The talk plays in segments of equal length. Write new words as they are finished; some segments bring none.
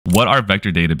What are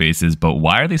vector databases, but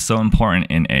why are they so important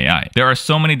in AI? There are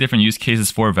so many different use cases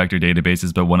for vector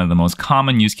databases, but one of the most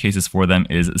common use cases for them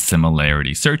is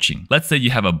similarity searching. Let's say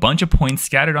you have a bunch of points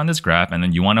scattered on this graph, and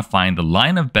then you want to find the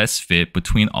line of best fit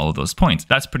between all of those points.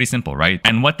 That's pretty simple, right?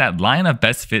 And what that line of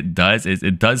best fit does is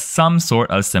it does some sort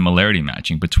of similarity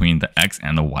matching between the X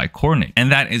and the Y coordinate.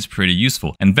 And that is pretty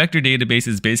useful. And vector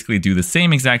databases basically do the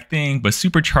same exact thing, but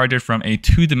supercharge it from a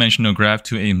 2-dimensional graph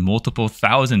to a multiple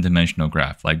 1,000-dimensional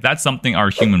graph. Like, that's something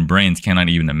our human brains cannot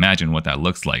even imagine what that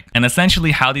looks like. And essentially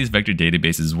how these vector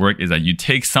databases work is that you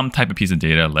take some type of piece of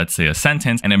data, let's say a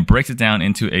sentence, and it breaks it down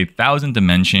into 1,000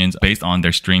 dimensions based on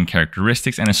their string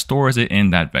characteristics, and it stores it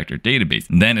in that vector database.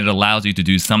 And then it allows you to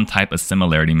do some type of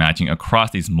similarity matching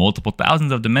across these multiple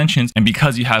thousands of dimensions. And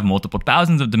because you have multiple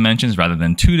thousands of dimensions rather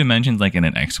than 2 dimensions like in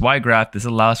an XY graph, this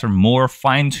allows for more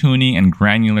fine-tuning and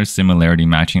granular similarity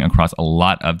matching across a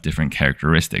lot of different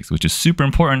characteristics, which is super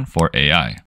important for AI.